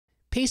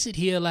Paste It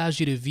Here allows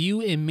you to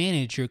view and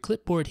manage your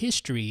clipboard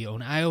history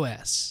on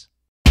iOS.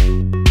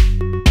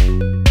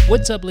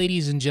 What's up,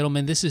 ladies and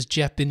gentlemen? This is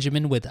Jeff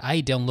Benjamin with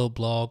iDownload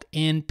Blog,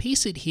 and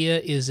Paste It Here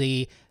is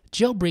a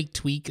jailbreak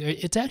tweak.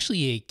 It's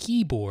actually a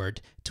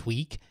keyboard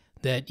tweak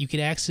that you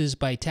can access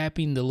by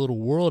tapping the little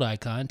world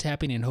icon,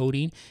 tapping and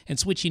holding, and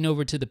switching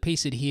over to the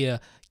Paste It Here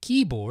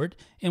keyboard.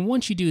 And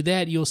once you do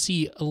that, you'll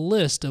see a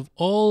list of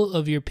all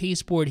of your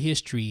pasteboard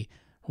history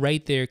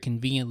right there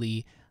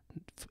conveniently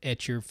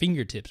at your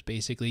fingertips.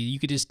 Basically, you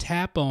could just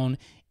tap on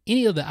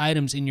any of the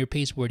items in your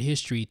pasteboard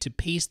history to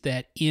paste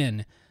that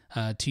in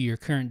to your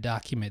current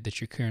document that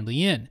you're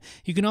currently in.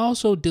 You can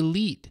also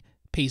delete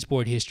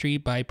pasteboard history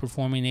by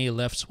performing a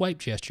left swipe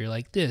gesture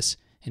like this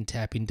and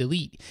tapping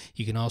delete.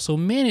 You can also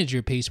manage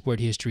your pasteboard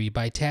history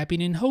by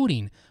tapping and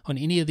holding on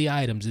any of the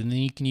items, and then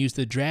you can use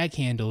the drag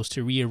handles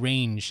to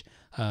rearrange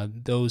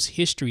those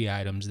history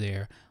items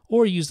there,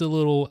 or use the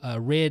little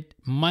red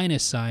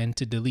minus sign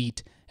to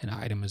delete an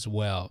item as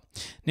well.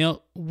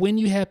 Now, when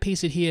you have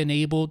Paste It Here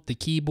enabled, the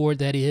keyboard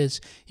that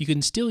is, you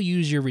can still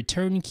use your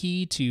return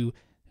key to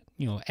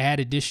add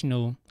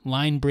additional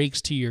line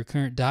breaks to your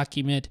current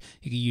document.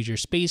 You can use your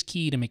space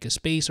key to make a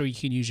space, or you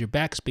can use your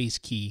backspace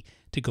key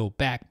to go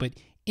back, but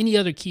any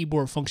other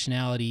keyboard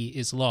functionality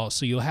is lost.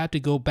 So you'll have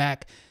to go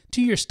back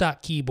to your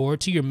stock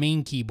keyboard, to your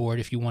main keyboard,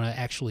 if you want to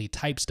actually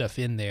type stuff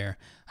in there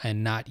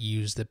and not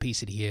use the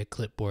Paste It Here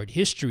clipboard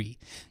history.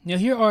 Now,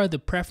 here are the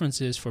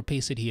preferences for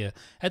Paste It Here.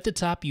 At the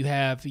top, you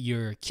have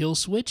your kill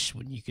switch,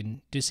 when you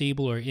can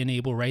disable or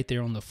enable right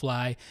there on the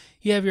fly.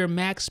 You have your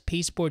max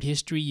pasteboard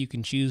history. You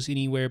can choose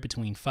anywhere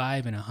between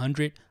 5 and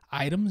 100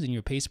 items in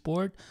your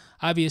pasteboard.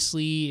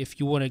 Obviously, if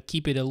you want to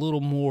keep it a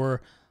little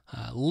more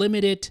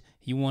limited,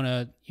 you want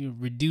to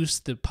reduce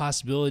the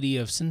possibility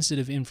of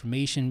sensitive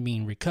information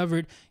being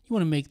recovered, you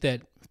want to make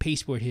that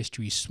pasteboard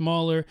history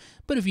smaller.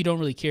 But if you don't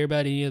really care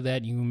about any of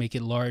that, you can make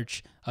it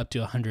large, up to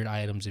 100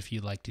 items if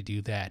you'd like to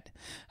do that.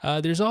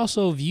 There's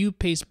also view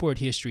pasteboard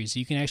history, so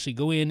you can actually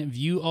go in and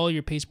view all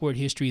your pasteboard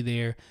history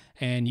there,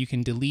 and you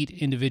can delete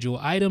individual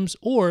items,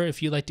 or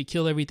if you like to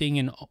kill everything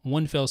in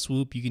one fell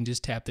swoop, you can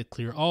just tap the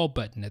clear all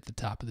button at the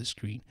top of the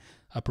screen,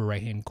 upper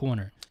right hand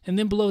corner. And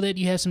then below that,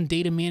 you have some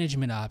data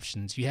management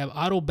options. You have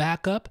auto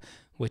backup,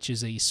 which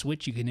is a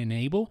switch you can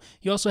enable.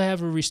 You also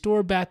have a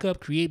restore backup,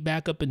 create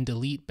backup, and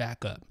delete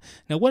backup.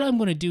 Now, what I'm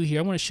going to do here,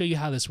 I want to show you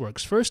how this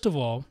works. First of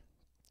all,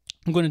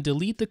 I'm going to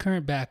delete the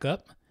current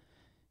backup.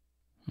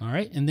 All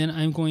right, and then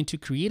I'm going to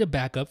create a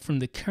backup from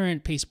the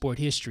current pasteboard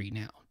history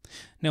now.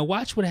 Now,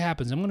 watch what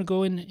happens. I'm going to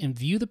go in and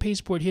view the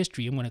pasteboard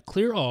history. I'm going to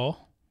clear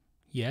all.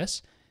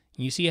 Yes.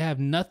 And you see I have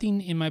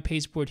nothing in my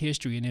pasteboard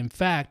history. And in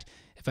fact,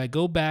 if I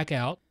go back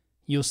out,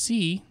 you'll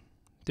see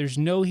there's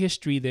no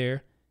history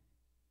there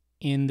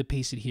in the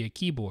Paste It Here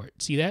keyboard.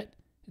 See that?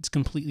 It's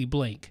completely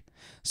blank.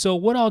 So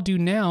what I'll do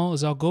now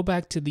is I'll go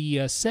back to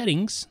the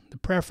settings, the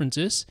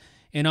preferences,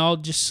 and I'll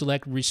just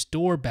select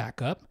Restore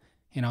Backup,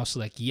 and I'll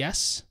select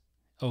Yes.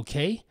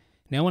 Okay.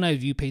 Now when I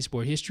view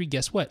pasteboard history,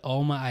 guess what?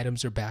 All my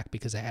items are back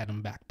because I had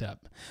them backed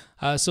up.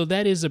 So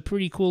that is a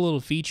pretty cool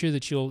little feature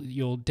that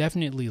you'll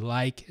definitely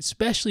like,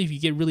 especially if you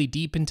get really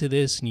deep into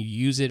this and you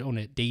use it on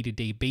a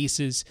day-to-day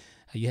basis.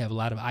 You have a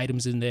lot of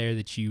items in there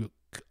that you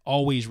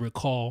always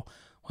recall.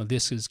 Well,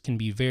 this can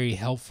be very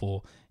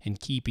helpful in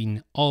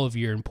keeping all of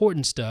your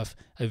important stuff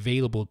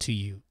available to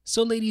you.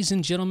 So, ladies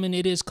and gentlemen,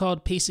 it is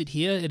called Paste It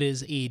Here. It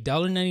is a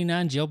 $1.99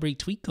 jailbreak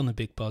tweak on the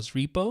Big Boss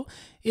repo.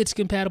 It's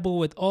compatible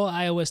with all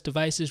iOS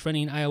devices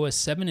running iOS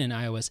 7 and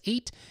iOS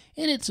 8,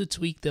 and it's a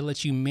tweak that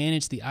lets you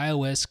manage the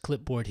iOS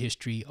clipboard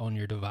history on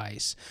your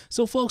device.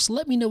 So, folks,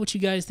 let me know what you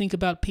guys think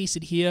about Paste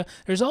It Here.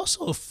 There's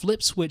also a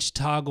flip switch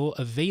toggle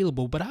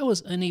available, but I was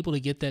unable to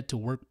get that to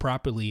work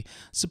properly.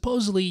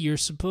 Supposedly, you're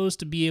supposed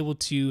to be able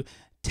to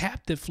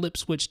tap the flip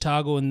switch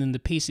toggle, and then the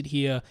Paste It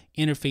Here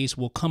interface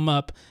will come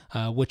up,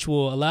 which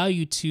will allow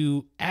you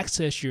to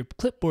access your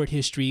clipboard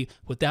history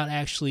without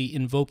actually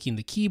invoking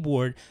the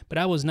keyboard, but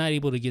I was not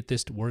able to get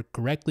this to work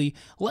correctly.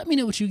 Let me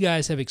know what you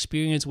guys have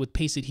experienced with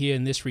Paste It Here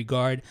in this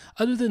regard.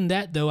 Other than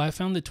that, though, I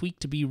found the tweak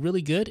to be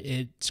really good.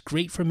 It's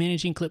great for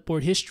managing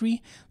clipboard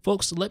history.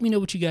 Folks, let me know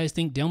what you guys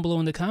think down below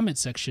in the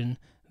comments section.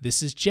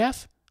 This is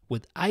Jeff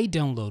with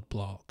iDownload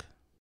Blog.